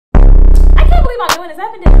believe I'm doing this. I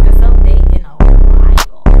haven't done like a self date in a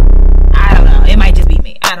while. I don't know. It might just be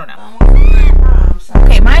me. I don't know.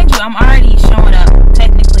 Okay, mind you, I'm already showing up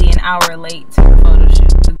technically an hour late to the photo shoot.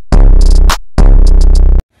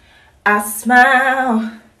 I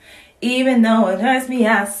smile, even though it hurts me.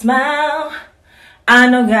 I smile. I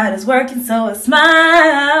know God is working, so I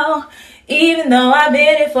smile. Even though I've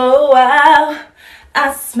been here for a while,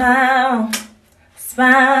 I smile,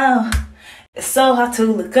 smile. It's so hard to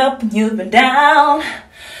look up when you've been down.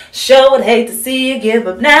 Sure would hate to see you give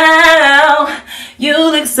up now. You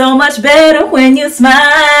look so much better when you smile.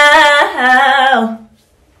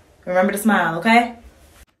 Remember to smile, okay?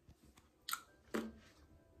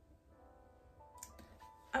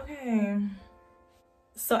 Okay.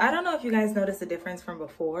 So I don't know if you guys noticed the difference from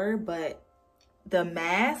before, but the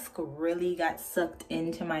mask really got sucked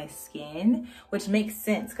into my skin, which makes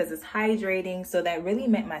sense because it's hydrating. So that really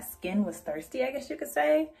meant my skin was thirsty, I guess you could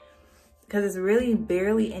say, because there's really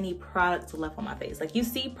barely any product left on my face. Like, you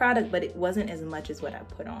see product, but it wasn't as much as what I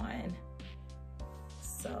put on.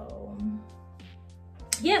 So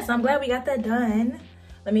yeah, so I'm glad we got that done.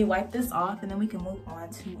 Let me wipe this off and then we can move on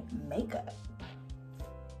to makeup.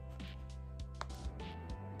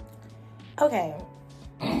 Okay.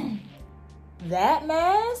 That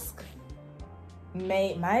mask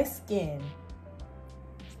made my skin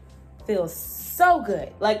feel so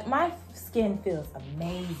good. Like, my skin feels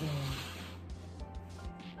amazing.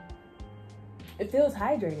 It feels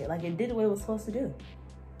hydrated. Like, it did what it was supposed to do.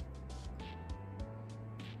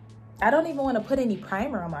 I don't even want to put any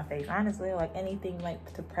primer on my face, honestly. Like, anything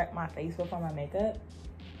like to prep my face before my makeup.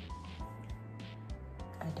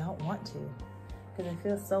 I don't want to because it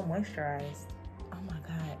feels so moisturized. Oh my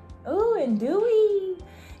God. Ooh, and dewy.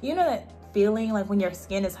 You know that feeling like when your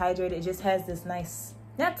skin is hydrated, it just has this nice,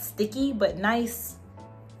 not sticky, but nice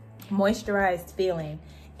moisturized feeling.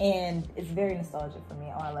 And it's very nostalgic for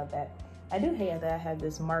me. Oh, I love that. I do hate that I have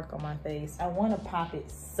this mark on my face. I want to pop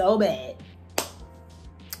it so bad,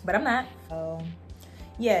 but I'm not. So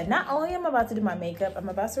yeah, not only am I about to do my makeup, I'm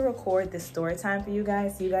about to record this story time for you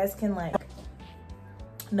guys so you guys can like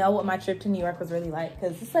know what my trip to New York was really like,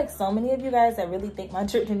 because it's like so many of you guys that really think my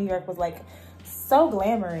trip to New York was like so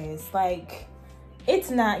glamorous. Like, it's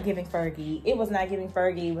not giving Fergie. It was not giving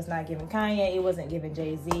Fergie. It was not giving Kanye. It wasn't giving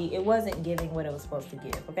Jay-Z. It wasn't giving what it was supposed to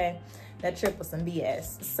give, okay? That trip was some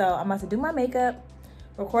BS. So I'm about to do my makeup,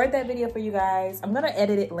 record that video for you guys. I'm gonna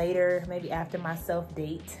edit it later, maybe after my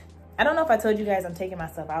self-date. I don't know if I told you guys I'm taking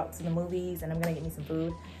myself out to the movies and I'm gonna get me some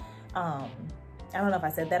food. I don't know if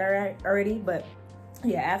I said that already, but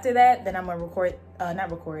yeah, after that, then I'm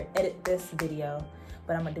gonna edit this video,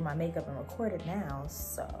 but I'm gonna do my makeup and record it now.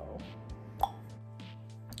 So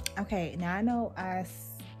okay, now I know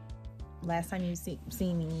last time you see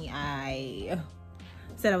me, I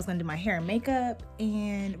said I was gonna do my hair and makeup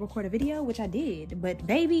and record a video, which I did, but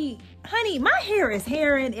baby, honey, my hair is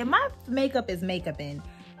hairing and my makeup is makeuping.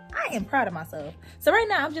 I am proud of myself. So right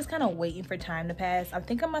now I'm just kind of waiting for time to pass. I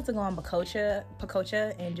think I'm about to go on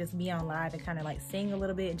Pococha and just be on live and kind of like sing a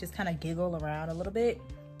little bit and just kind of giggle around a little bit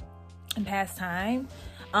and pass time,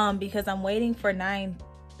 because I'm waiting for 9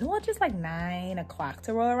 o'clock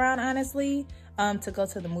to roll around, honestly, to go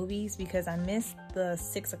to the movies, because I missed the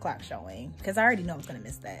 6 o'clock showing, because I already know I was gonna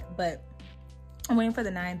miss that, but I'm waiting for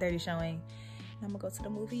the 9:30 showing. I'm gonna go to the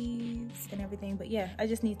movies and everything. But yeah, I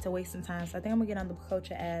just need to waste some time. So I think I'm gonna get on the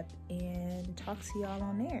Pococha app and talk to y'all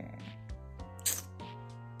on there.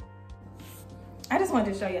 I just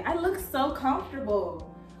wanted to show you. I look so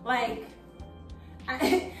comfortable. Like,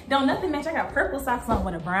 don't nothing match. I got purple socks on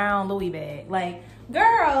with a brown Louis bag. Like,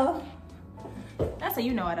 girl, that's how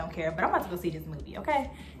you know I don't care. But I'm about to go see this movie, okay?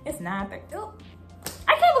 It's 9:30.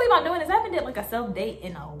 I can't believe I'm doing this. I haven't did like a self date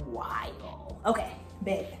in a while. Okay,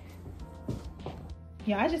 bet.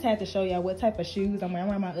 Yeah, I just had to show y'all what type of shoes I'm wearing.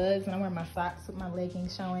 I'm wearing my Uggs and I'm wearing my socks with my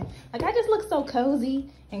leggings showing. Like, I just look so cozy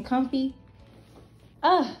and comfy.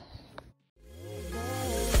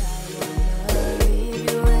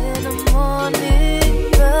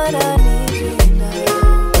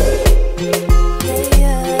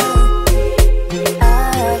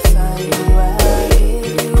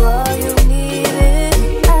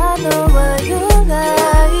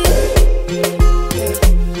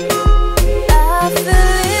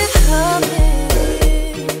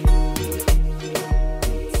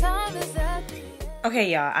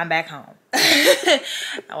 Okay, y'all, I'm back home. I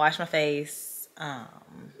washed my face. I'm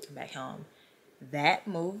back home. That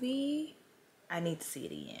movie, I need to see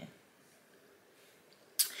it again.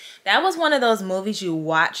 That was one of those movies you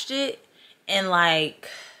watched it and like,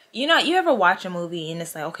 you know, you ever watch a movie and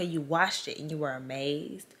it's like, okay, you watched it and you were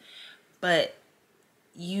amazed, but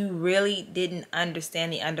you really didn't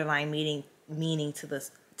understand the underlying meaning to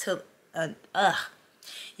this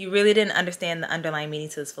you really didn't understand the underlying meaning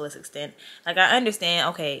to its fullest extent. Like, I understand,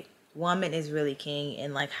 okay, woman is really king,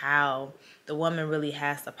 and like how the woman really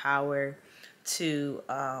has the power to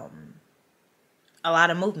a lot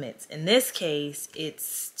of movements. In this case,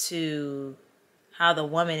 it's to how the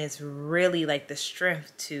woman is really like the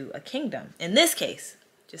strength to a kingdom. In this case,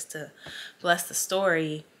 just to bless the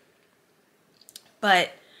story.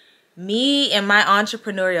 But me and my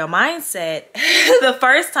entrepreneurial mindset, the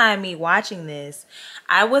first time me watching this,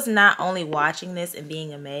 I was not only watching this and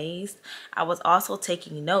being amazed, I was also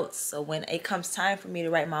taking notes. So when it comes time for me to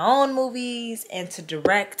write my own movies and to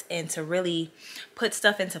direct and to really put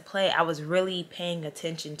stuff into play, I was really paying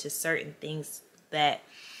attention to certain things that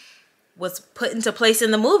was put into place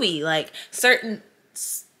in the movie. Like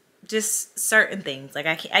just certain things. Like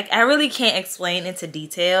I really can't explain into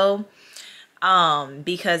detail.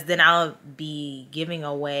 Because then I'll be giving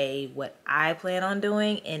away what I plan on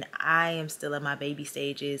doing, and I am still in my baby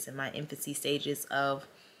stages and my infancy stages of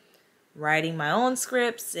writing my own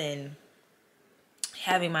scripts and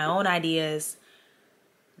having my own ideas.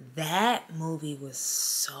 That movie was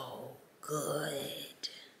so good.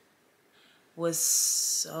 Was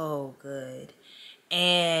so good.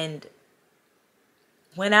 And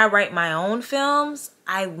when I write my own films,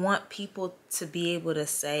 I want people to be able to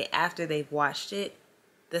say after they've watched it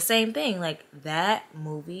the same thing. Like, that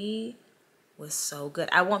movie was so good.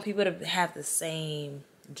 I want people to have the same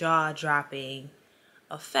jaw-dropping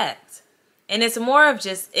effect. And it's more of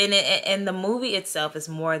just, and the movie itself is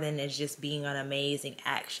more than it's just being an amazing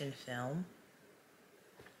action film.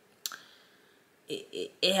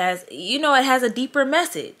 It has, you know, it has a deeper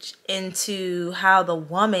message into how the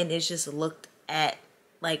woman is just looked at,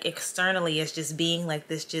 like, externally as just being like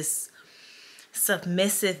this just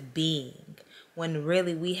submissive being, when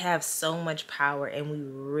really we have so much power and we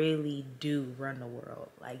really do run the world.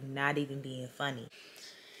 Like, not even being funny.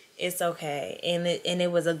 It's okay. And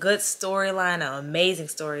it was a good storyline, an amazing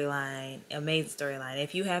storyline.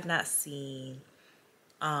 If you have not seen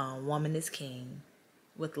Woman is King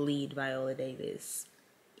with lead Viola Davis,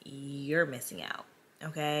 you're missing out.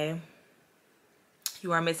 Okay?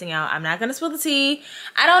 You are missing out. I'm not going to spill the tea.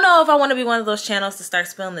 I don't know if I want to be one of those channels to start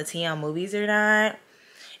spilling the tea on movies or not.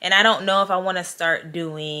 And I don't know if I want to start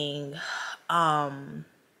doing, I don't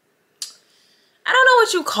know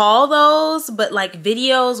what you call those, but like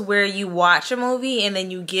videos where you watch a movie and then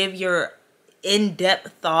you give your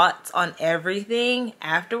in-depth thoughts on everything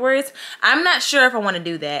afterwards. I'm not sure if I want to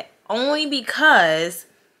do that, only because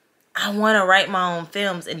I want to write my own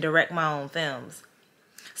films and direct my own films.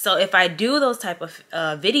 So if I do those type of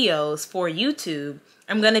videos for YouTube,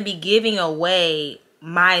 I'm going to be giving away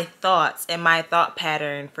my thoughts and my thought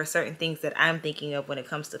pattern for certain things that I'm thinking of when it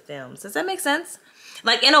comes to films. Does that make sense?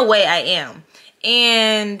 Like, in a way, I am.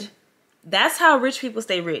 And that's how rich people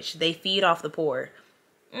stay rich. They feed off the poor.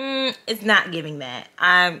 It's not giving that.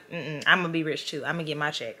 I'm going to be rich too. I'm going to get my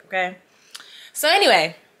check, okay? So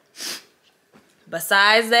anyway,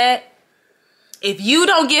 besides that, if you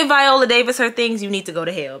don't give Viola Davis her things, you need to go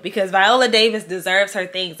to hell, because Viola Davis deserves her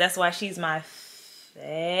things. That's why she's my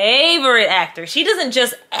favorite actor. She doesn't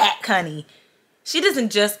just act, honey. She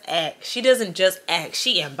doesn't just act. She doesn't just act.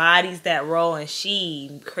 She embodies that role, and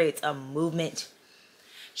she creates a movement.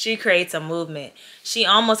 She creates a movement. She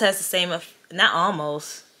almost has the same, not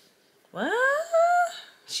almost. What?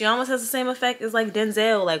 She almost has the same effect as like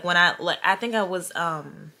Denzel. Like I think I was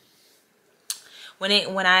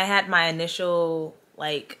when I had my initial,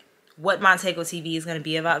 like, what Montego TV is going to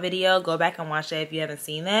be about video, go back and watch that if you haven't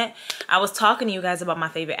seen that. I was talking to you guys about my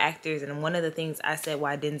favorite actors, and one of the things I said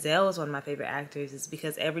why Denzel is one of my favorite actors is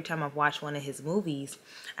because every time I've watched one of his movies,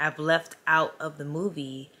 I've left out of the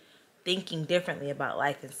movie thinking differently about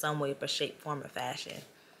life in some way, shape, form, or fashion.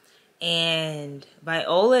 And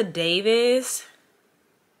Viola Davis,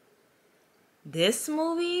 this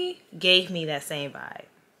movie gave me that same vibe.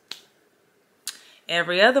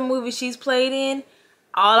 Every other movie she's played in,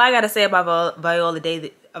 all I gotta say about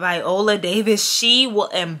Viola Davis, she will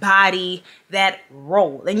embody that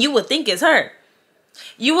role. And you would think it's her.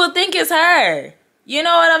 You would think it's her. You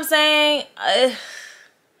know what I'm saying?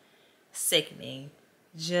 Sickening.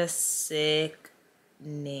 Just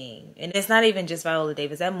sickening. And it's not even just Viola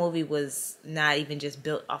Davis. That movie was not even just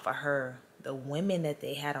built off of her. The women that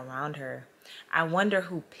they had around her. I wonder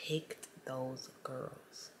who picked those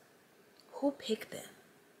girls. Who picked them?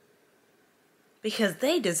 Because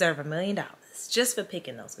they deserve $1 million just for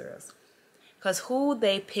picking those girls. Because who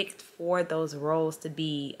they picked for those roles to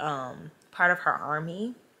be part of her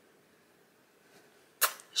army.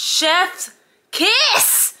 Chef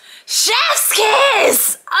kiss. Chef's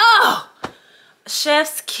kiss. Oh,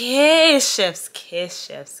 chef's kiss. Chef's kiss.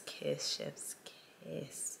 Chef's kiss. Chef's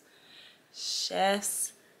kiss.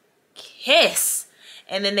 Chef's kiss.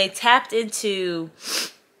 And then they tapped into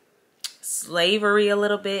slavery a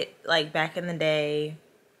little bit, like back in the day.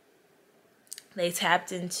 They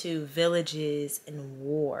tapped into villages and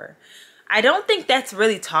war. I don't think that's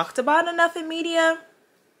really talked about enough in media,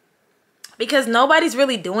 because nobody's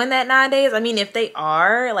really doing that nowadays. I mean, if they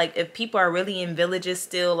are, like, if people are really in villages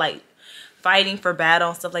still, like, fighting for battle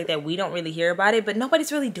and stuff like that, we don't really hear about it, but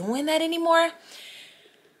nobody's really doing that anymore.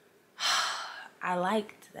 I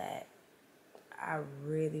liked that. I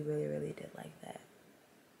really, really, really did like that.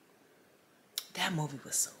 That movie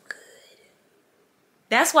was so good.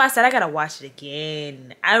 That's why I said I gotta watch it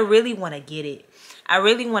again. I really want to get it. I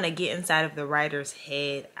really want to get inside of the writer's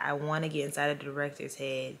head. I want to get inside of the director's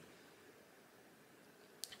head.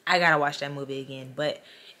 I gotta watch that movie again. But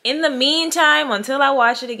in the meantime, until I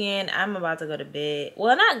watch it again, I'm about to go to bed.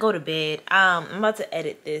 Well, not go to bed. I'm about to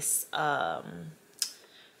edit this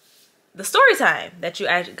the story time that you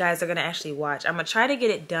guys are gonna actually watch. I'm gonna try to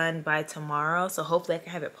get it done by tomorrow, so hopefully I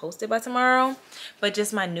can have it posted by tomorrow. But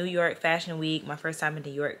just my New York Fashion Week, my first time in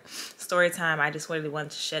New York story time, I just really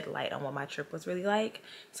wanted to shed light on what my trip was really like.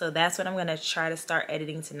 So that's what I'm gonna try to start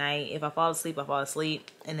editing tonight. If I fall asleep, I fall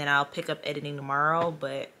asleep, and then I'll pick up editing tomorrow.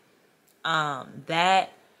 But I'm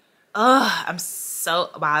so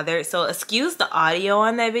bothered. So excuse the audio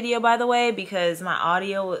on that video, by the way, because my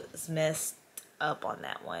audio was messed up on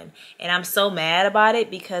that one, and I'm so mad about it,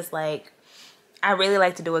 because like I really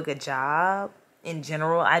like to do a good job in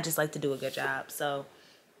general. I just like to do a good job. So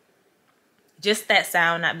just that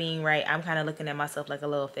sound not being right, I'm kind of looking at myself like a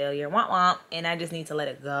little failure. Womp womp. And I just need to let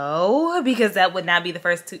it go, because that would not be the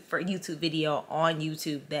first YouTube video on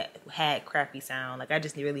YouTube that had crappy sound. Like, I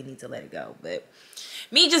just really need to let it go. But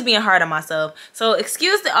me just being hard on myself. So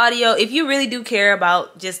excuse the audio. If you really do care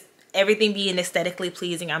about just everything being aesthetically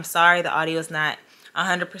pleasing, I'm sorry the audio is not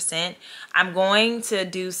 100%. I'm going to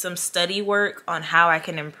do some study work on how I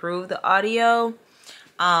can improve the audio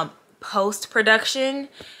post-production.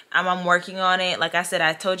 I'm working on it. Like I said,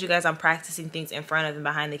 I told you guys I'm practicing things in front of and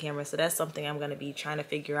behind the camera, so that's something I'm going to be trying to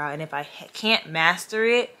figure out. And if I can't master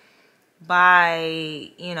it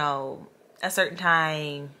by, you know, a certain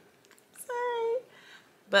time, sorry.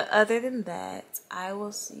 But other than that, I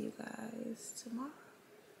will see you guys tomorrow.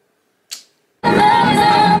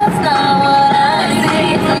 That's not what I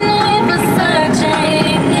see. For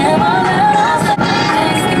searching,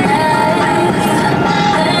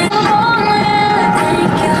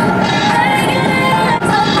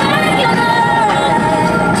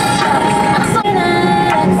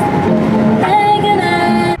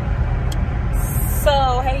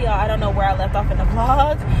 so hey y'all, I don't know where I left off in the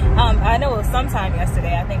vlog. I know it was sometime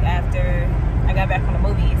yesterday, I think after I got back from the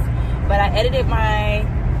movies, but I edited my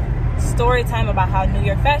story time about how New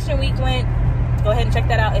York Fashion Week went. Go ahead and check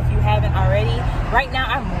that out if you haven't already. Right now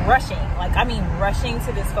I'm rushing, like I mean rushing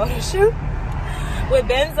to this photo shoot with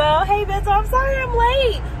Benzo. Hey Benzo, I'm sorry I'm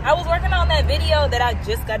late. I was working on that video that I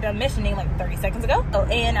just got done mentioning like 30 seconds ago.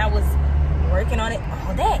 And I was working on it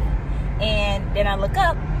all day. And then I look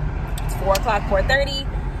up, it's 4 o'clock, 4:30.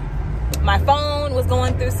 My phone was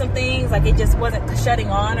going through some things, like it just wasn't shutting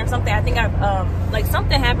on or something. I think like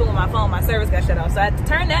something happened with my phone, my service got shut off, so I had to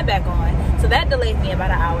turn that back on. So that delayed me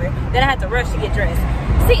about an hour. Then I had to rush to get dressed.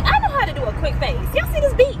 See, I know how to do a quick face. Y'all see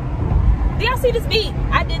this beat? Do y'all see this beat?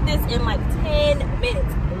 I did this in like 10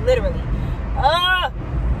 minutes, literally.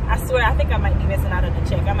 I swear, I think I might be missing out on the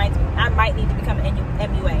check. I might need to become an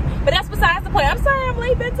MUA. But that's besides the point. I'm sorry I'm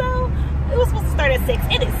late, Benzo. It was supposed to start at 6.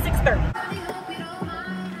 It is 6:30.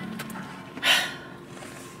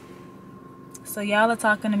 So y'all are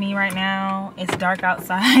talking to me right now. It's dark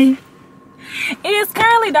outside. It is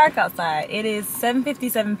currently dark outside. It is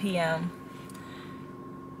 7:57 p.m.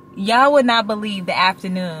 Y'all would not believe the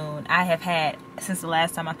afternoon I have had since the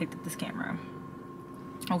last time I picked up this camera.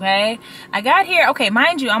 Okay? I got here. Okay,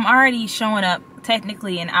 mind you, I'm already showing up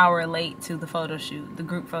technically an hour late to the photo shoot, the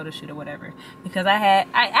group photo shoot or whatever. Because I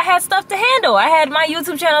had stuff to handle. I had my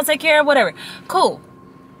YouTube channel to take care of, whatever. Cool.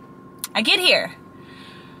 I get here.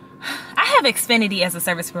 I have Xfinity as a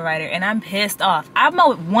service provider and I'm pissed off. I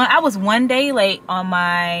was 1 day late on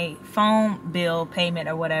my phone bill payment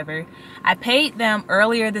or whatever. I paid them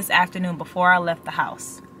earlier this afternoon before I left the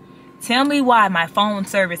house. Tell me why my phone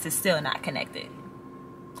service is still not connected.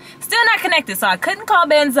 Still not connected, so I couldn't call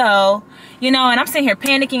Benzo, you know, and I'm sitting here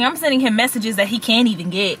panicking. I'm sending him messages that he can't even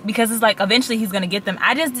get because it's like eventually he's gonna get them.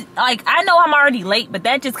 I know I'm already late, but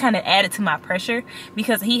that just kind of added to my pressure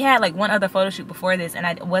because he had like one other photo shoot before this and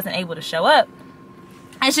I wasn't able to show up.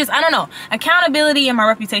 it's just, I don't know, accountability and my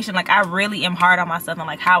reputation. Like, I really am hard on myself and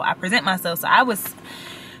like how I present myself. So I was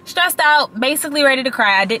stressed out, basically ready to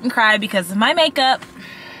cry. I didn't cry because of my makeup.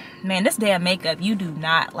 Man, this damn makeup, you do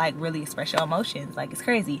not like really express your emotions. Like, it's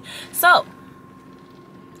crazy. So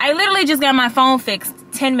I literally just got my phone fixed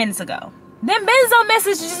 10 minutes ago. Then Benzo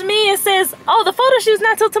messages me and says, oh, the photo shoot's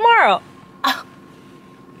not till tomorrow. Oh,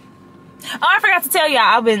 I forgot to tell y'all,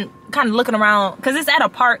 I've been kind of looking around because it's at a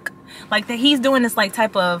park. Like, he's doing this like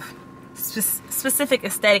type of specific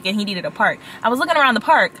aesthetic and he needed a park. I was looking around the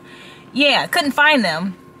park. Yeah, couldn't find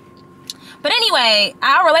them. But anyway, an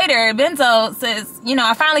hour later, Benzo says, you know,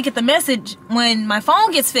 I finally get the message when my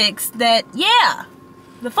phone gets fixed that, yeah,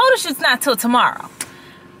 the photo shoot's not till tomorrow.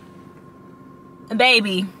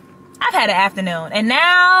 Baby, I've had an afternoon. And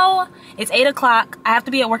now it's 8 o'clock. I have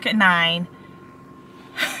to be at work at 9.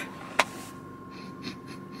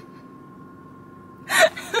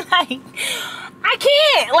 Like, I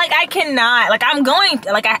can't. Like, I cannot. Like, I'm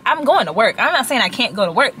going to work. I'm not saying I can't go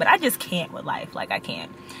to work, but I just can't with life. Like, I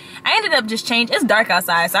can't. I ended up just changing. It's dark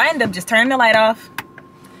outside, so I ended up just turning the light off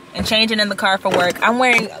and changing in the car for work. I'm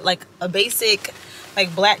wearing like a basic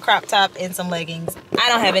like black crop top and some leggings. I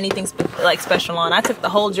don't have anything like special on. I took the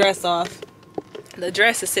whole dress off. The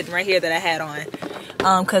dress is sitting right here that I had on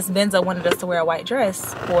because Benzo wanted us to wear a white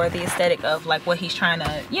dress for the aesthetic of like what he's trying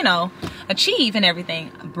to, you know, achieve and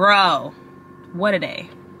everything. Bro, what a day.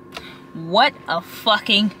 What a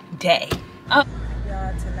fucking day. Oh,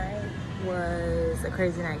 y'all, tonight was a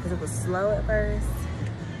crazy night because it was slow at first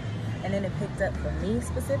and then it picked up for me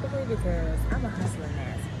specifically because I'm a hustling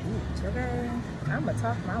ass bitch, okay? I'm gonna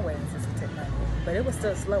talk my way into some tip money, but it was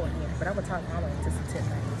still slow in here, but I'm gonna talk my way into some tip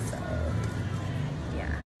money, so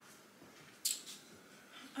yeah.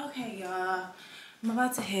 Okay, y'all, I'm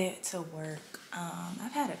about to head to work.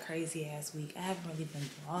 I've had a crazy ass week. I haven't really been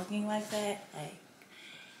vlogging like that. Like,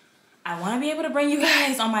 I want to be able to bring you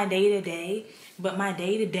guys on my day-to-day, but my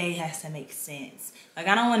day-to-day has to make sense. Like,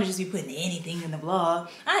 I don't want to just be putting anything in the vlog.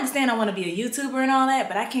 I understand I want to be a YouTuber and all that,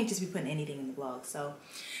 but I can't just be putting anything in the vlog. So,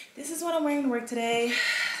 this is what I'm wearing to work today.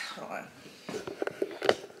 Hold on.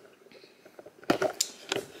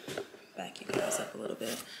 Back you guys up a little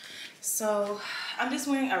bit. So, I'm just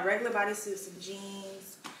wearing a regular bodysuit, some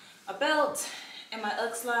jeans, a belt, and my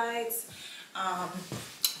Ugg slides.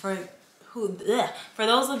 For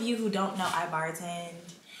those of you who don't know, I bartend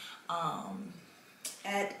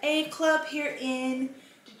at a club here in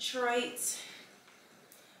Detroit.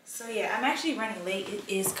 So yeah, I'm actually running late. It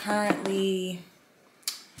is currently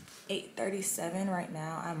 8:37 right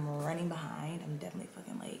now. I'm running behind. I'm definitely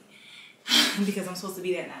fucking late because I'm supposed to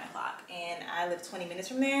be there at 9 o'clock and I live 20 minutes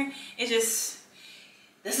from there. It's just,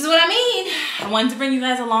 this is what I mean. I wanted to bring you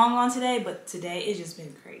guys along on today, but today it's just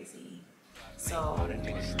been crazy. So all the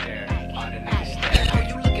niggas stare. Oh,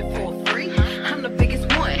 you looking for a freak? I'm the biggest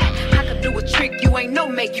one. I could do a trick you ain't no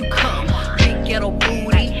make you come. Big ghetto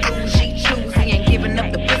booty, bougie, choosy, ain't giving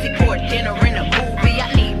up the pussy for a dinner in a movie.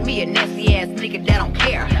 I need me a nasty ass nigga that don't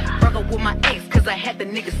care. Broke up with my ex cause I had the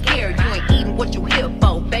nigga scared. You ain't eating what you here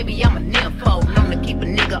for, baby. I'm a nympho, known to keep a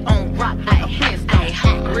nigga on rock like a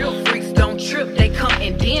Flintstone. Real freaks don't trip, they come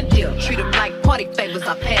and then dip. Treat them like party favors,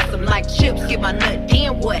 I pass them like chips. Get my nut,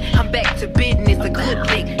 then what? I'm back to business, a good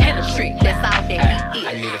lick and a trick. That's all that he is.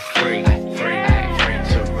 I need a freak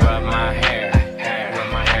to rub my hair,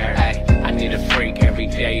 I need a freak every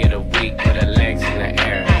day of the week with her legs in the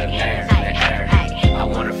air, I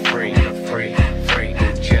want a freak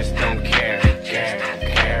who just don't care.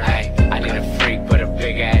 I need a freak with a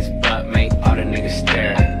big ass butt, make all the niggas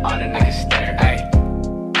stare,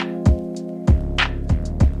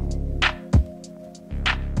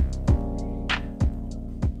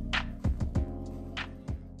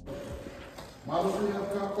 Models we have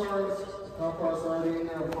comp cards. Comp cards already in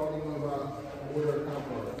there. I'm calling you about order comp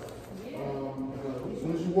cards. As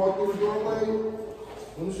soon as you walk through the doorway,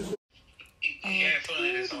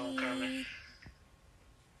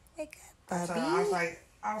 wake up, So Bobby.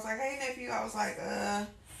 I was like, hey nephew,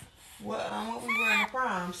 what we wearing to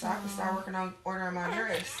prom, so I can start working on ordering my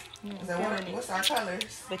dress. I said, what's our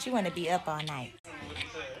colors? But you want to be up all night.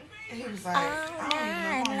 And he was like, I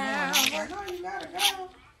don't even know. I was like, no, you gotta go.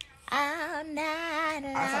 All night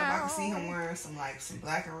long. I was like, I could see him wearing some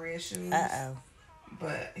black and red shoes.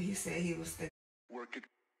 But he said he was thinking. Work it,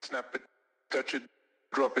 snap it, touch it,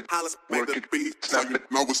 drop it, work it, snap it,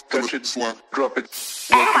 touch it, drop it.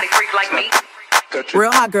 Ain't nobody freak like me. Touch it,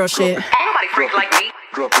 Real hot girl shit. Ain't nobody freak like me.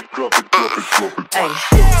 drop it. Hey,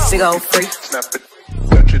 big old freak. Snap it,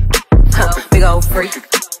 touch it, drop it, Big old freak.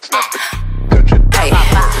 snap it, touch it, Hey,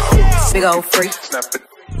 big old freak. snap it,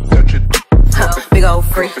 touch it, drop it, Big old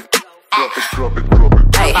freak. drop drop it, drop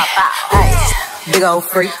it. Hey, hey, big old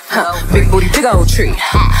freak, big booty, big old tree.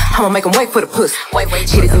 I'ma make him wait for the pussy.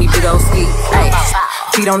 Hit it in these big old ski. Hey,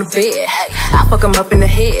 feet on the bed, I fuck him up in the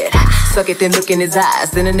head. Suck it, then look in his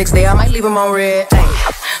eyes. Then the next day I might leave him on red. Hey,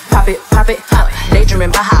 pop it, daydreaming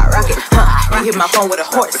about how I rock it. You hit my phone with a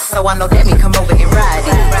horse, so I know that mean come over and ride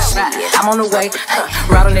it. I'm on the way,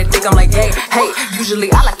 ride on that dick, I'm like, hey,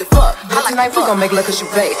 usually I like to fuck, but tonight we gon' make love 'cause you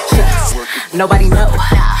pay. Nobody know,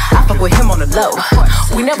 I fuck with him on the low.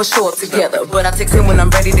 We never show up together, but I text him when I'm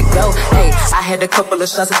ready to go. Hey, I had a couple of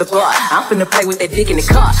shots at the bar, I'm finna play with that dick in the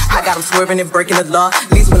car. I got him swerving and breaking the law,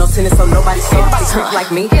 leaves with no sentence so nobody saw. Nobody freak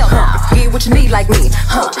like me, get what you need like me,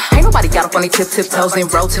 ain't nobody got up on their tiptoes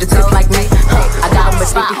and roll to the tip like me. I got him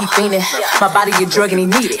addicted, he fiending, my body get drug and he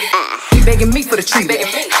need it. He begging me for the treatment,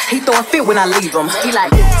 he throw a fit when I leave him. He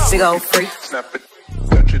like, big old freak, Snap it,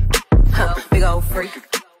 touch it, big old freak.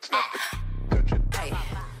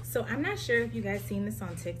 So I'm not sure if you guys seen this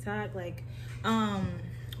on TikTok. Like,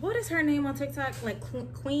 what is her name on TikTok? Like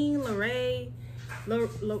Queen Lorraine.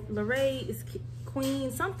 Lorraine is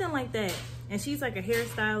Queen, something like that. And she's like a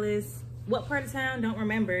hairstylist. What part of town? Don't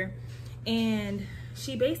remember. And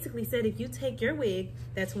she basically said if you take your wig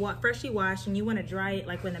that's freshly washed and you want to dry it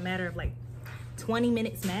like in a matter of like 20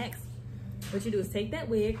 minutes max, what you do is take that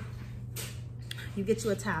wig, you get you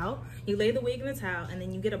a towel, you lay the wig in the towel, and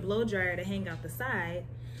then you get a blow dryer to hang out the side.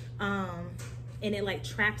 And it like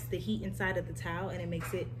traps the heat inside of the towel and it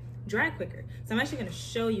makes it dry quicker. So I'm actually gonna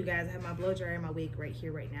show you guys. I have my blow dryer and my wig right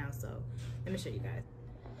here right now. So let me show you guys.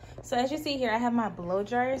 So as you see here, I have my blow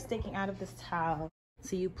dryer sticking out of this towel.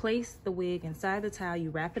 So you place the wig inside the towel, you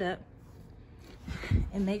wrap it up,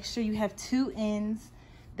 and make sure you have two ends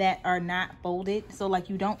that are not folded. So like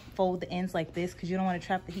you don't fold the ends like this because you don't want to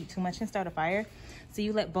trap the heat too much and start a fire. So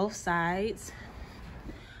you let both sides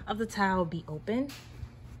of the towel be open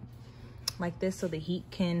like this so the heat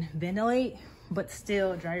can ventilate but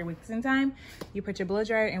still dry your wig at the same time. You put your blow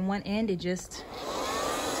dryer in one end, it just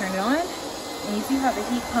turn it on, and you see how the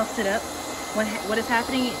heat pumps it up. What is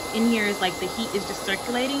happening in here is like the heat is just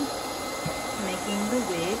circulating, making the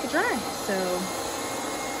wig dry. So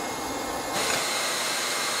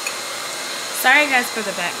sorry guys for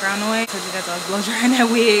the background noise. I told you guys I was blow drying that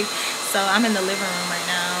wig. So I'm in the living room right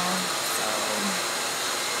now.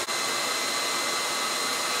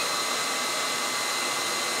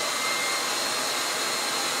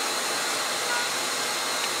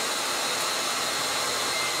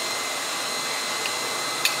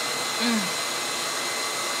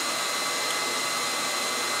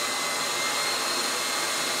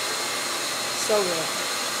 So good.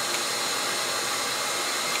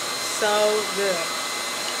 So good.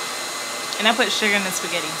 And I put sugar in the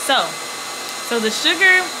spaghetti. So the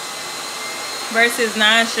sugar versus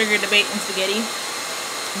non-sugar debate in spaghetti.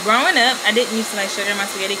 Growing up, I didn't used to like sugar in my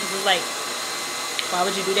spaghetti because it was like, why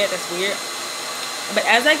would you do that? That's weird. But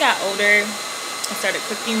as I got older, I started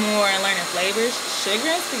cooking more and learning flavors. Sugar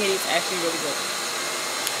in spaghetti is actually really good.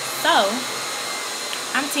 So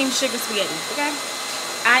I'm team sugar spaghetti, okay?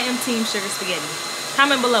 I am team sugar spaghetti.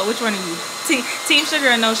 Comment below, which one are you? Team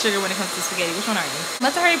sugar or no sugar when it comes to spaghetti? Which one are you?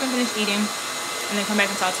 Let's hurry up and finish eating and then come back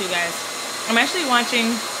and talk to you guys. I'm actually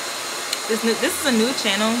watching this is a new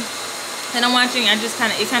channel and I'm watching. It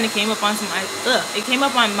kind of came up on it came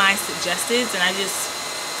up on my suggestions and I just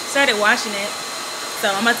started watching it.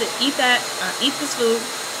 So I'm about to eat eat this food,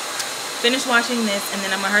 finish watching this, and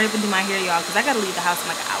then I'm gonna hurry up and do my hair, y'all, because I gotta leave the house in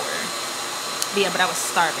like an hour. But yeah, but I was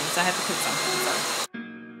starving, so I had to cook something. So.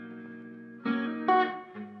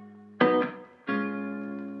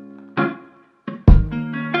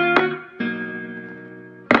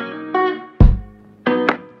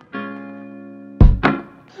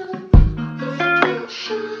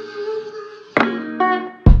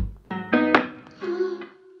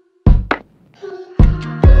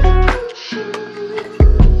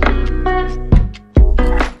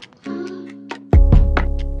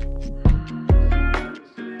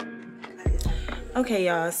 Okay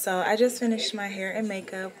y'all, so I just finished my hair and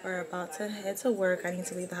makeup. We're about to head to work. I need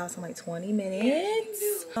to leave the house in like 20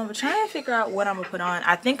 minutes. I'm trying to figure out what I'm gonna put on.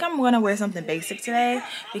 I think I'm gonna wear something basic today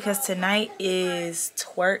because tonight is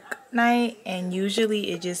twerk night and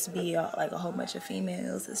usually it just be like a whole bunch of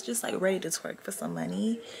females. It's just like ready to twerk for some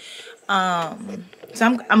money.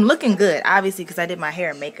 So I'm looking good, obviously, because I did my hair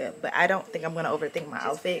and makeup, but I don't think I'm gonna overthink my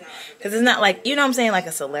outfit because it's not like, you know what I'm saying, like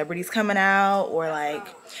a celebrity's coming out or like,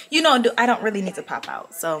 you know, I don't really need to pop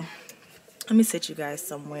out. So let me sit you guys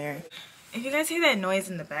somewhere. If you guys hear that noise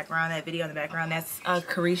in the background, that video in the background, that's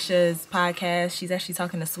Carisha's podcast. She's actually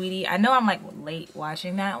talking to Sweetie. I know I'm like late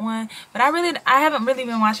watching that one, but I haven't really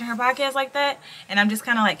been watching her podcast like that, and I'm just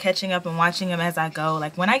kind of like catching up and watching them as I go.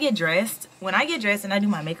 Like when I get dressed and I do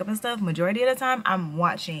my makeup and stuff, majority of the time I'm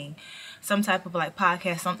watching some type of like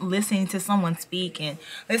podcast, listening to someone speak and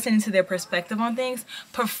listening to their perspective on things.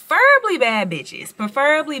 Preferably bad bitches.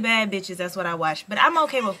 That's what I watch. But I'm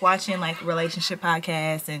okay with watching like relationship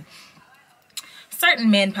podcasts and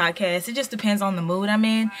certain men podcasts. It just depends on the mood I'm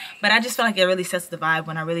in. But I just feel like it really sets the vibe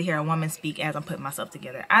when I really hear a woman speak as I'm putting myself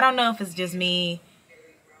together. I don't know if it's just me.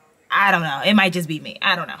 I don't know. It might just be me.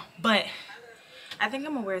 I don't know. But I think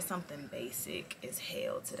I'm gonna wear something basic as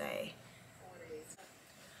hell today.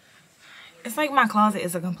 It's like my closet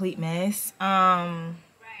is a complete mess. I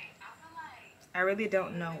really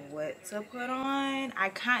don't know what to put on. I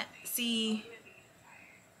can't see.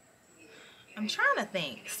 I'm trying to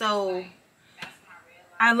think. So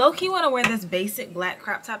I low-key want to wear this basic black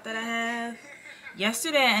crop top that I have.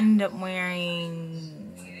 Yesterday I ended up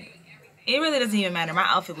wearing, it really doesn't even matter. My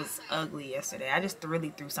outfit was ugly yesterday. I just really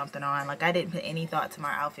threw something on. Like I didn't put any thought to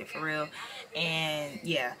my outfit for real. And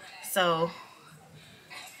yeah, so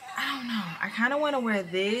I don't know. I kind of want to wear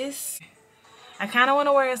this. I kind of want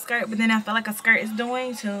to wear a skirt, but then I feel like a skirt is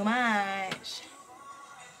doing too much.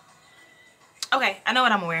 Okay, I know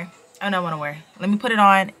what I'm gonna wear. I know what I'm gonna wear. Let me put it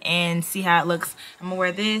on and see how it looks. I'm gonna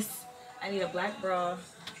wear this. I need a black bra.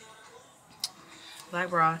 Black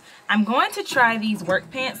bra. I'm going to try these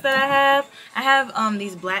work pants that I have. I have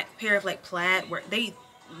these black pair of like plaid work. They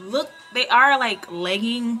are like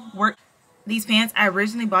legging work. These pants, I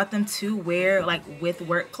originally bought them to wear like with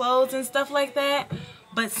work clothes and stuff like that.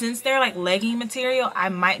 But since they're like legging material, I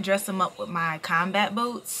might dress them up with my combat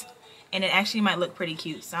boots. And it actually might look pretty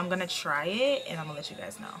cute. So I'm going to try it and I'm going to let you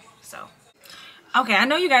guys know. So, okay, I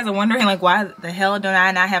know you guys are wondering like why the hell don't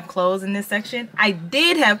I not have clothes in this section? I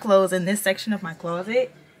did have clothes in this section of my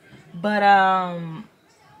closet. But,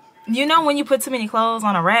 you know when you put too many clothes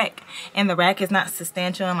on a rack and the rack is not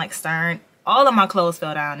substantial and like stern, all of my clothes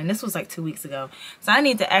fell down, and this was like 2 weeks ago. So I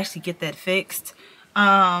need to actually get that fixed.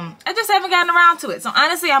 I just haven't gotten around to it. So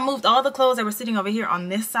honestly, I moved all the clothes that were sitting over here on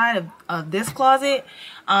this side of this closet.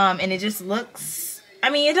 And it just looks, I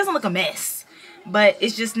mean, it doesn't look a mess, but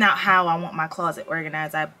it's just not how I want my closet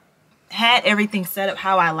organized. I had everything set up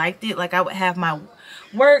how I liked it. Like I would have my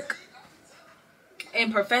work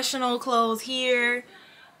and professional clothes here.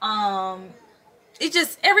 It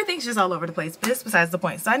just, everything's just all over the place, but it's besides the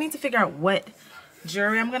point. So I need to figure out what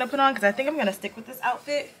jewelry I'm going to put on, because I think I'm going to stick with this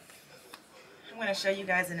outfit. I'm going to show you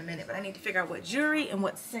guys in a minute, but I need to figure out what jewelry and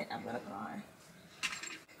what scent I'm going to put on.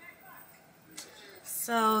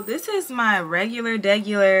 So this is my regular,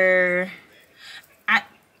 I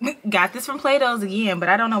got this from Plato's again, but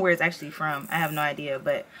I don't know where it's actually from. I have no idea,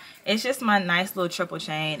 but it's just my nice little triple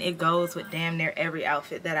chain. It goes with damn near every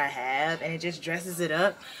outfit that I have, and it just dresses it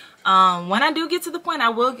up. When I do get to the point, I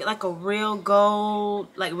will get like a real gold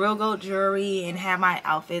jewelry and have my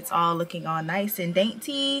outfits all looking all nice and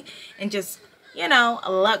dainty and just, you know,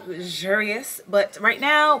 luxurious. But right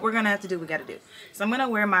now, we're gonna have to do what we gotta do. So I'm gonna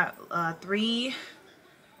wear my 3-part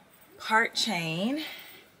chain.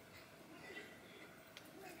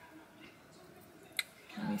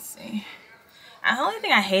 Let me see. The only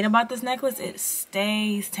thing I hate about this necklace, it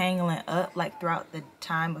stays tangling up like throughout the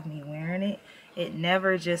time of me wearing it. It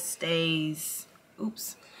never just stays,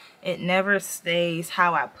 oops, it never stays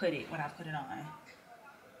how I put it when I put it on.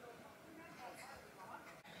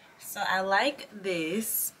 So I like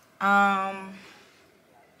this. I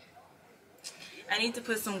need to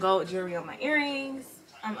put some gold jewelry on my earrings.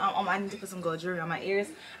 I need to put some gold jewelry on my ears.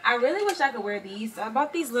 I really wish I could wear these. So I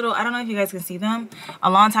bought these little, I don't know if you guys can see them. A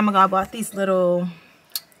long time ago, I bought these little,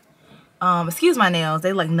 excuse my nails,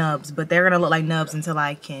 they look like nubs, but they're gonna look like nubs until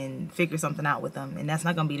I can figure something out with them, and that's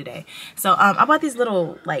not gonna be today. So I bought these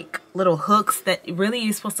little hooks that really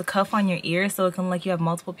you're supposed to cuff on your ear, so it can look like you have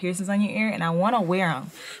multiple piercings on your ear, and I want to wear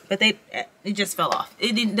them, but it just fell off.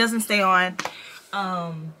 It doesn't stay on.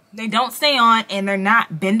 They don't stay on, and they're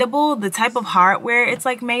not bendable. The type of hardware it's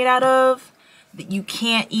like made out of, that you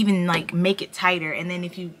can't even like make it tighter, and then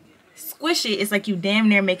if you squish it, it's like you damn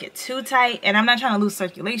near make it too tight, and I'm not trying to lose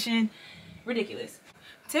circulation. Ridiculous.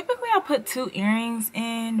 Typically I put 2 earrings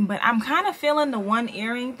in, but I'm kind of feeling the 1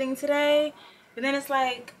 earring thing today, but then it's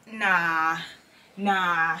like nah,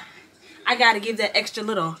 I gotta give that extra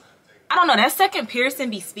little, I don't know, that second piercing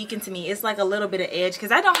be speaking to me. It's like a little bit of edge,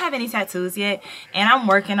 because I don't have any tattoos yet, and I'm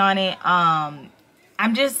working on it. I'm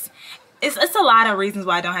just, it's a lot of reasons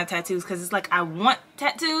why I don't have tattoos, because it's like I want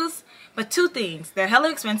tattoos, But two things, they're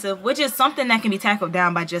hella expensive, which is something that can be tackled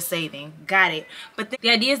down by just saving. Got it. But the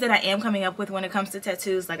ideas that I am coming up with when it comes to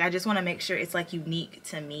tattoos, like I just want to make sure it's like unique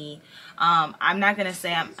to me. I'm not gonna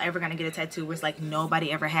say I'm ever gonna get a tattoo where it's like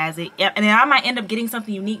nobody ever has it. And then I might end up getting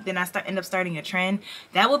something unique, then I end up starting a trend.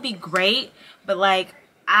 That would be great. But like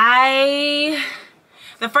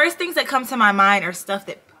the first things that come to my mind are stuff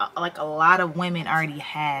that like a lot of women already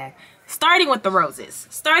have. Starting with the roses.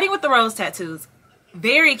 Starting with the rose tattoos.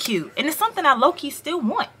 Very cute. And it's something I low-key still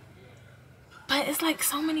want. But it's like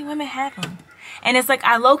so many women have them. And it's like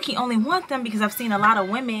I low-key only want them because I've seen a lot of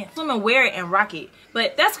women wear it and rock it.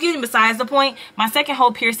 But that's getting besides the point. My second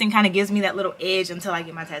hole piercing kind of gives me that little edge until I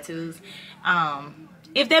get my tattoos.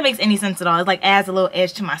 If that makes any sense at all. It like adds a little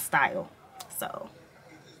edge to my style. So,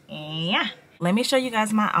 yeah. Let me show you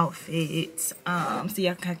guys my outfit. So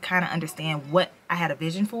y'all can kind of understand what I had a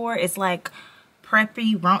vision for. It's like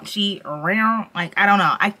preppy, raunchy, around, like I don't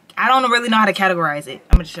know. I don't really know how to categorize it.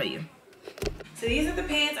 I'm gonna show you. So these are the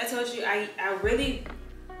pants. I told you I really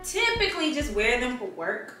typically just wear them for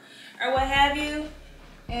work or what have you.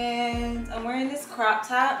 And I'm wearing this crop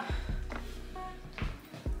top.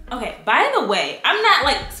 Okay, by the way, I'm not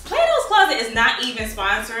like, Plato's Closet is not even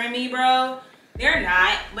sponsoring me, bro. They're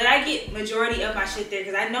not, but I get majority of my shit there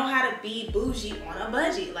because I know how to be bougie on a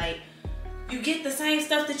budget. Like, you get the same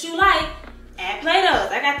stuff that you like at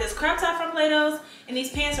Plato's. I got this crop top from Plato's and these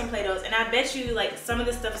pants from Plato's, and I bet you like some of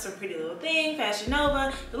this stuff is from Pretty Little Thing, Fashion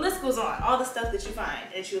Nova, the list goes on, all the stuff that you find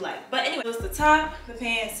that you like. But anyway, it's the top, the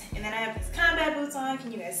pants, and then I have these combat boots on.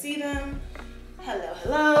 Can you guys see them? Hello,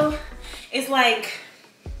 hello. It's like,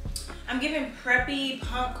 I'm giving preppy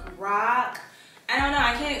punk rock. I don't know,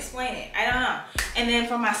 I can't explain it, I don't know. And then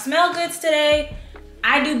for my smell goods today,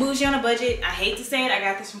 I do bougie on a budget. I hate to say it, I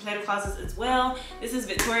got this from Plato's Closet as well. This is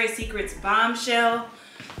Victoria's Secret's Bombshell.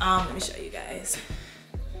 Let me show you guys.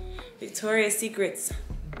 Victoria's Secret's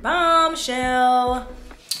Bombshell.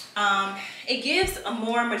 It gives a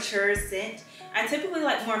more mature scent. I typically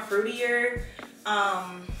like more fruitier,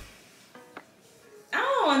 I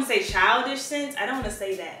don't want to say childish scents, I don't want to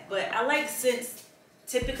say that, but I like scents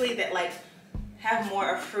typically that like have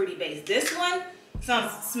more of fruity base. This one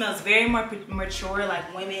smells very more mature,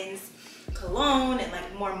 like women's cologne, and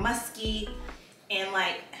like more musky and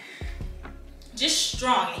like just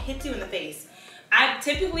strong. It hits you in the face. I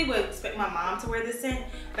typically would expect my mom to wear this scent,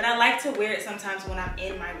 but I like to wear it sometimes when I'm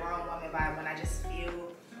in my grown woman vibe, when I just feel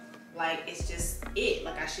like it's just it,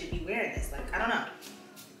 like I should be wearing this. Like I don't know.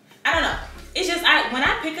 It's just when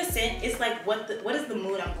I pick a scent, it's like what is the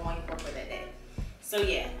mood I'm going for that day. So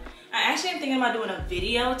yeah. I actually am thinking about doing a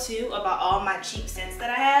video too about all my cheap scents that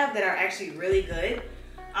I have that are actually really good.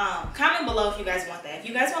 Comment below if you guys want that. If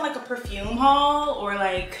you guys want like a perfume haul or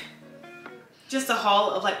like just a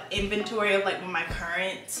haul of like inventory of like my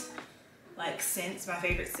current like scents, my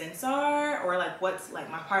favorite scents are, or like what's like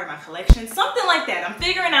my part of my collection, something like that. I'm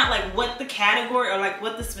figuring out like what the category or like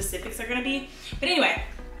what the specifics are gonna be. But anyway,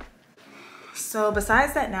 so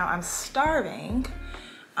besides that, now I'm starving.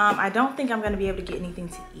 I don't think I'm gonna be able to get anything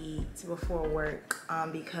to eat before work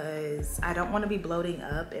because I don't want to be bloating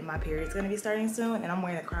up and my period's gonna be starting soon and I'm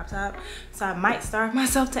wearing a crop top. So I might starve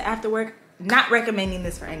myself to after work. Not recommending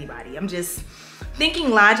this for anybody. I'm just thinking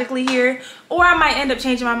logically here. Or I might end up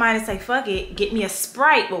changing my mind and say, fuck it, get me a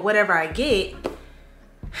Sprite with whatever I get.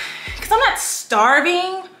 Because I'm not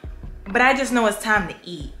starving, but I just know it's time to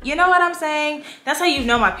eat. You know what I'm saying? That's how you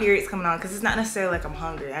know my period's coming on, because it's not necessarily like I'm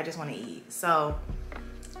hungry. I just want to eat. So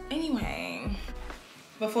anyway,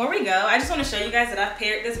 before we go, I just want to show you guys that I've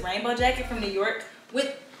paired this rainbow jacket from New York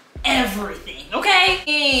with everything,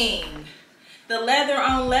 okay? The leather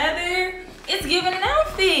on leather, it's giving an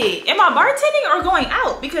outfit. Am I bartending or going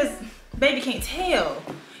out? Because baby can't tell.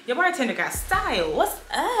 Your bartender got style. What's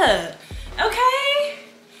up? Okay,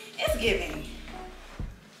 it's giving.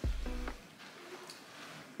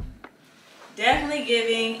 Definitely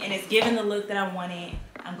giving, and it's giving the look that I wanted.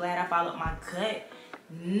 I'm glad I followed my gut.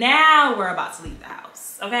 Now we're about to leave the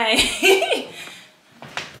house, okay?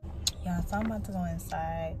 Yeah, so I'm about to go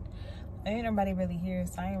inside. Ain't nobody really here,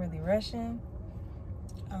 so I ain't really rushing.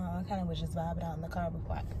 I kind of was just vibing out in the car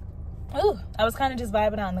before I was kind of just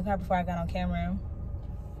vibing out in the car before I got on camera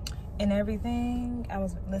and everything. I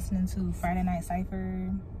was listening to Friday Night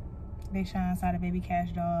Cypher, Big Sean, Sada Baby,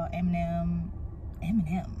 Cash Doll, Eminem,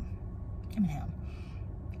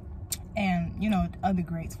 and you know, other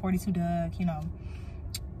greats, 42 Doug, you know,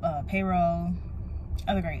 Payroll,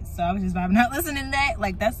 other greats. So I was just vibing out listening to that.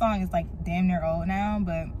 Like, that song is like damn near old now,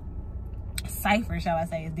 but Cypher, shall I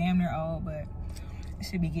say, is damn near old, but it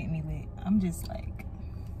should be getting me lit. I'm just like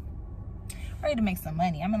ready to make some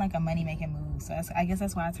money. I'm in like a money making mood. So I guess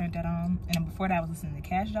that's why I turned that on. And then before that, I was listening to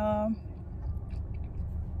Cash Doll.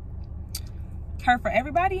 Her For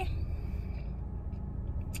Everybody.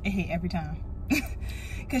 It hit every time.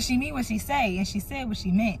 Because she meant what she say and she said what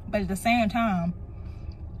she meant. But at the same time,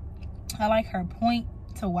 I like her point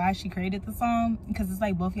to why she created the song. Because it's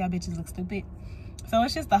like both y'all bitches look stupid. So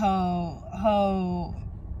it's just the whole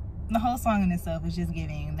song in itself is just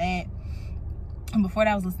giving that. And before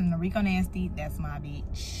that, I was listening to Rico Nasty. That's my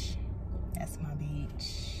bitch. That's my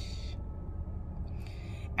bitch.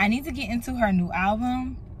 I need to get into her new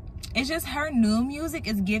album. It's just her new music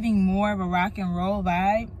is giving more of a rock and roll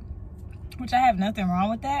vibe, which I have nothing wrong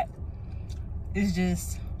with that. It's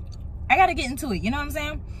just, I gotta get into it, you know what I'm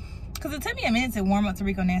saying? Because it took me a minute to warm up to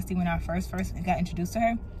Rico Nasty when I first got introduced to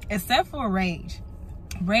her. Except for Rage.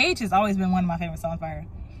 Rage has always been one of my favorite songs by her.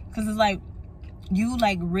 Because it's like, you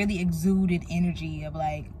like really exuded energy of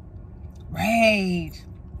like, Rage.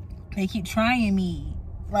 They keep trying me.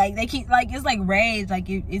 Like they keep, like, it's like Rage. Like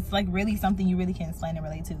it's like really something you really can explain and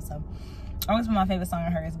relate to. So always been my favorite song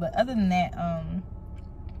of hers. But other than that,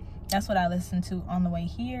 that's what I listened to on the way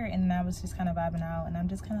here. And I was just kind of vibing out. And I'm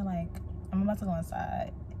just kind of like, I'm about to go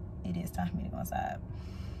inside. It is time for me to go inside.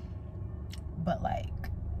 But like,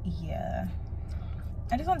 yeah.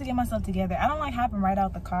 I just want to get myself together. I don't like hopping right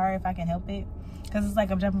out the car if I can help it. Because it's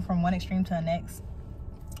like I'm jumping from one extreme to the next.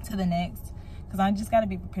 Because I just got to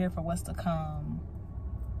be prepared for what's to come,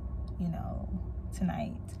 you know,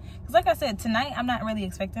 tonight. Because like I said, tonight I'm not really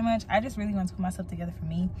expecting much. I just really want to put myself together for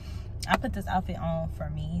me. I put this outfit on for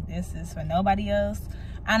me. This is for nobody else.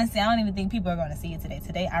 Honestly, I don't even think people are going to see it today.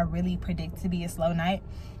 Today, I really predict to be a slow night.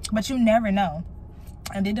 But you never know.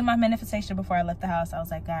 I did do my manifestation before I left the house. I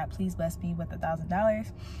was like, God, please bless me with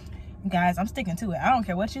 $1,000. Guys, I'm sticking to it. I don't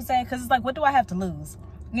care what you say. Because it's like, what do I have to lose?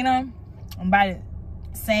 You know? By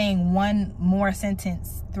saying one more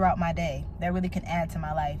sentence throughout my day that really can add to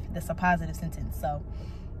my life. That's a positive sentence. So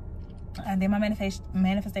I did my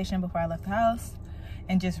manifestation before I left the house.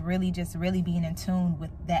 And just really being in tune with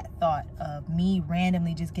that thought of me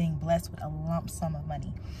randomly just getting blessed with a lump sum of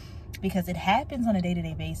money. Because it happens on a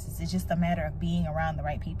day-to-day basis. It's just a matter of being around the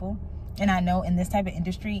right people. And I know in this type of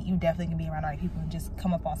industry, you definitely can be around the right people and just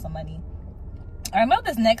come up on some money. I know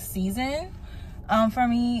this next season for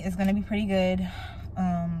me is going to be pretty good.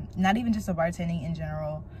 Not even just the bartending in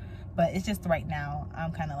general, but it's just right now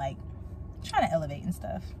I'm kind of like trying to elevate and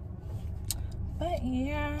stuff. But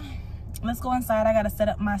yeah, let's go inside. I got to set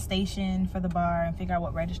up my station for the bar and figure out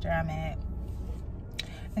what register I'm at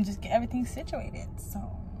and just get everything situated. So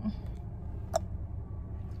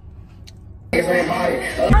okay,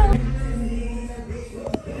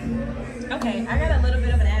 I got a little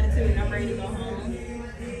bit of an attitude and I'm ready to go home.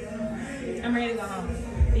 I'm ready to go home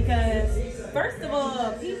because first of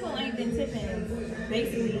all, people ain't been tipping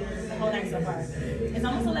basically the whole night so far. It's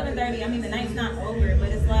almost 11:30. I mean, the night's not over, but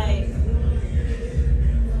it's like,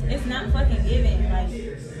 it's not fucking giving.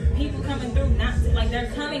 Like, people coming through, not like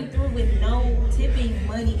they're coming through with no tipping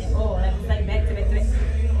money at all. Like, it's like back to back to back.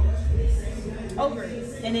 Over.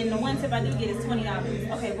 And then the one tip I do get is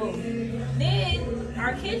 $20. Okay, boom. Then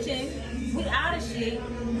our kitchen, we out of shit,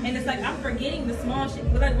 and it's like I'm forgetting the small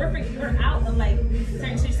shit. But like we're out of like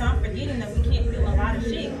certain shit, so I'm forgetting that we can't do a lot of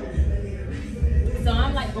shit. So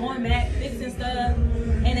I'm like going back, fixing stuff,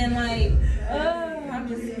 and then like, I'm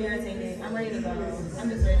just irritated. I'm ready to go. I'm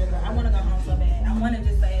just ready to go. I want to go home so bad. I want to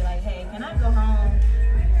just say like, hey, can I go home?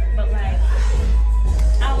 But like,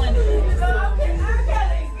 I want to do it.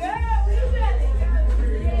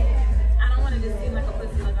 Just seem like a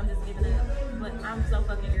pussy, like I'm just giving up. But I'm so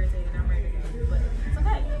fucking irritated. I'm ready to go. But it's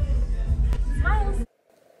okay. Smiles.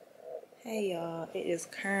 Hey y'all, it is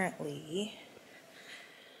currently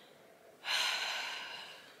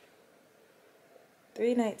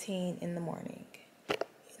 3:19 in the morning.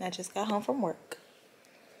 And I just got home from work.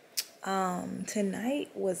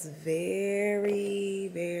 Tonight was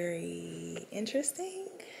very, very interesting.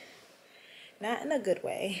 Not in a good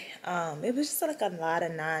way. It was just like a lot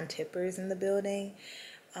of non-tippers in the building.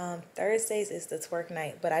 Thursdays is the twerk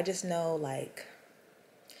night, but I just know like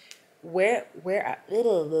I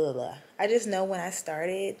just know when I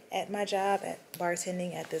started at my job at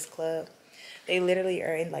bartending at this club, they literally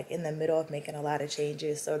are in the middle of making a lot of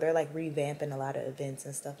changes. So they're like revamping a lot of events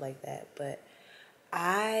and stuff like that. But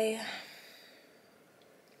I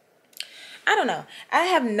don't know. I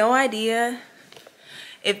have no idea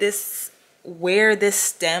where this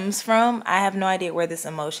stems from. I have no idea where this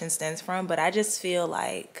emotion stems from, but I just feel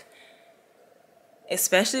like,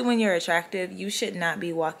 especially when you're attractive, you should not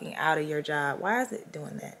be walking out of your job. Why is it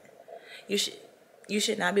doing that? You you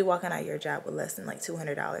should not be walking out your job with less than like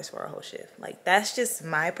 $200 for a whole shift. Like, that's just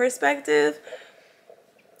my perspective.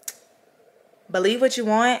 Believe what you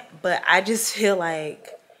want, but I just feel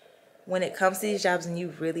like when it comes to these jobs and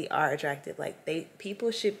you really are attractive, like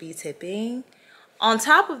people should be tipping. On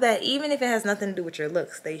top of that, even if it has nothing to do with your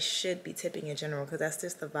looks, they should be tipping in general, because that's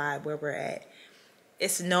just the vibe where we're at.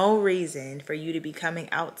 It's no reason for you to be coming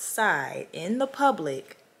outside in the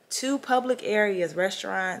public, to public areas,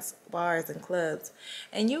 restaurants, bars, and clubs,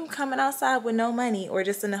 and you coming outside with no money or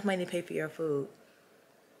just enough money to pay for your food.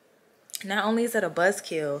 Not only is it a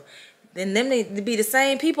buzzkill, then them need to be the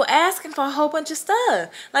same people asking for a whole bunch of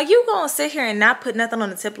stuff. Like, you gonna sit here and not put nothing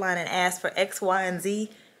on the tip line and ask for X, Y, and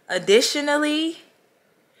Z additionally?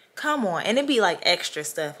 Come on. And it be like extra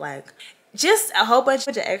stuff, like just a whole bunch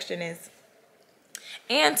of extraness.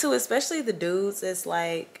 And too, especially the dudes, it's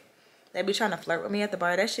like they be trying to flirt with me at the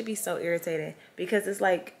bar. That should be so irritating, because it's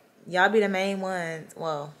like y'all be the main ones.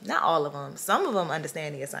 Well, not all of them. Some of them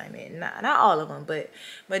understand the assignment. Not all of them, but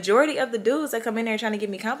majority of the dudes that come in there trying to give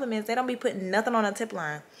me compliments, they don't be putting nothing on the tip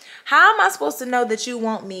line. How am I supposed to know that you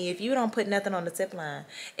want me if you don't put nothing on the tip line?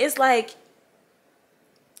 It's like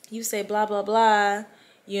you say blah, blah, blah.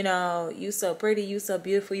 You know, you so pretty, you so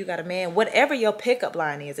beautiful, you got a man. Whatever your pickup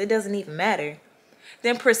line is, it doesn't even matter.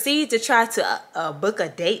 Then proceed to try to book a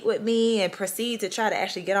date with me and proceed to try to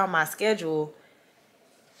actually get on my schedule.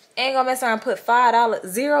 Ain't gonna mess around and put $5,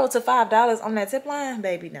 $0 to $5 on that tip line?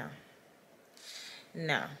 Baby, no.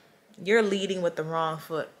 No. You're leading with the wrong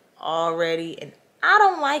foot already, and I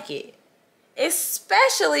don't like it.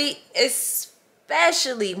 Especially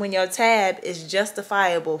when your tab is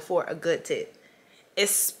justifiable for a good tip.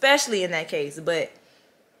 Especially in that case. But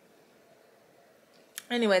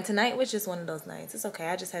anyway, tonight was just one of those nights. It's okay.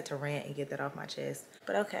 I just had to rant and get that off my chest.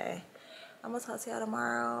 But okay. I'm gonna talk to y'all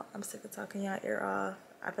tomorrow. I'm sick of talking y'all ear off.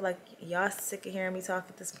 I feel like y'all sick of hearing me talk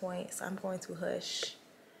at this point. So I'm going to hush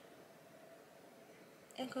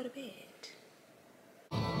and go to bed.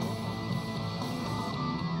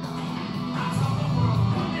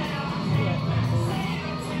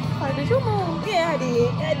 Did you move? Yeah, I did.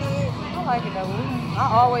 I like it though. I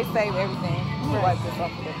always save everything. I'm gonna wipe this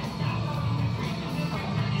off of it.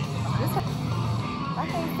 I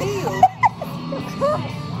can't see you.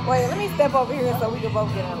 Wait, let me step over here so we can both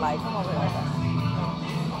get in the light. Come over here like that.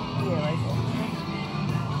 Yeah, right there.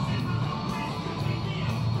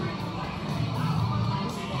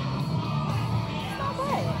 It's not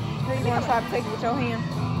bad. Here, you want to try to take it with your hand?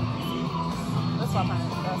 Let's swap on the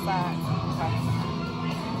side. Okay.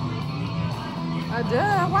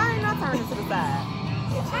 Duh. Why ain't I turning to the side?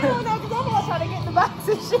 I don't know, because I'm going to try to get in the box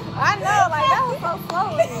and shit. I know, like, that was so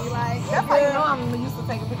slow with me. Like, that's how you know I'm used to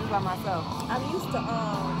taking pictures by myself. I'm used to,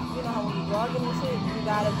 you know how when you vlogging and shit, you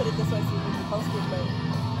got to put it this way so you can post it, but...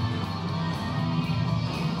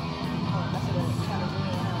 Oh, I should have kind of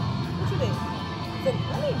doing it, huh? What you did? So,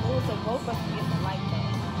 let me move so both of us can get the light,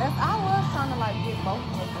 though. I was trying to, like, get both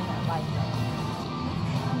of us to have light, though.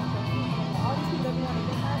 All these people that be on the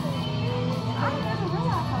good side, I never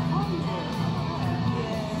realized how far you did.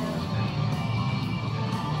 Yeah.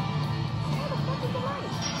 Where the fuck is the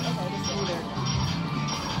light? Okay, this is there.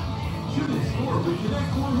 Shooting score with Connect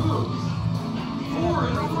Four moves. 4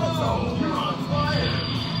 in a row. You're on fire.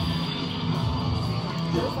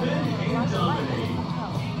 Defend and dominate.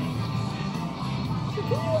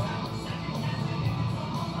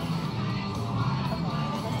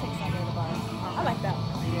 I like that one.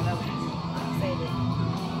 Yeah, that was cute. Save it.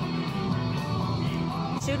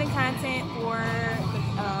 Shooting content for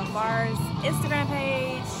the bar's Instagram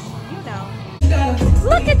page. You know.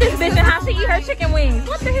 Look at this bitch and how she eat her chicken wings.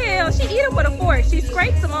 What the hell? She eat them with a fork. She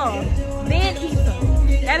scrapes them off, then eats them.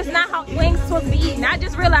 That is not how wings are supposed to be eaten. I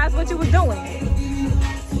just realized what you was doing.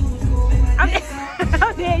 I'm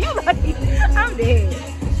dead. You lucky. I'm dead.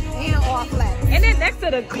 And all flat. And then next to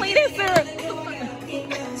the cleanest syrup,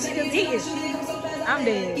 she just eating. I'm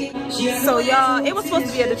dead. So y'all, it was supposed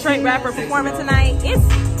to be a Detroit rapper performing tonight.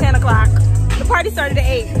 It's 10 o'clock. The party started at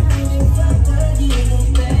 8.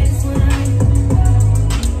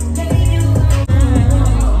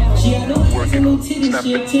 Work it, snap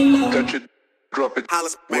it, touch it, drop it,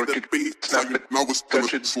 work it, snap it,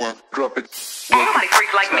 touch it, swap, drop it. Ain't nobody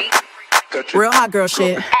freak like me. Touch it, Real hot girl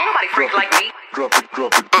shit. Ain't nobody freak like me. drop it,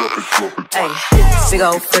 drop it, drop it, drop it. Hey, big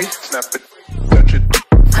old freak. Snap it, touch it,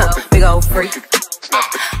 drop it, Big old freak.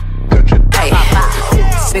 snap it, touch it, Hey,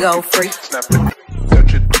 big old freak. snap it,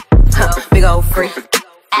 touch it, Big old freak.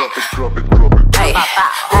 drop it, drop it, drop it. Hey,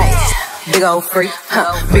 big old freak.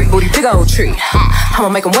 Big booty, big old tree. I'ma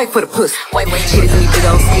make 'em wait for the pussy. Wait, shit is in these big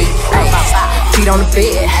old ski. Hey, feet on the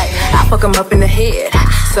bed. I fuck him up in the head.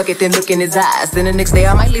 Suck it, then look in his eyes. Then the next day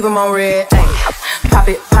I might leave him on red. Pop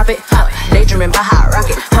it, daydreaming by hot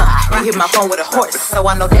rocket. You hit my phone with a horse, so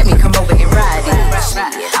I know that mean come over and ride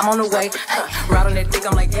it. I'm on the way, ride on that dick,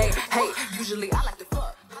 I'm like, hey, usually I like to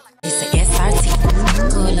fuck. It's a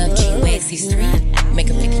SRT, pull up G-Wax, make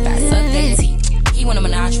a 55 suck that T. He wanna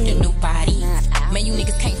menage with a new body. Man, you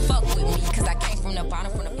niggas can't fuck with me, cause I came from the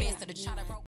bottom, from the fence to the chopper.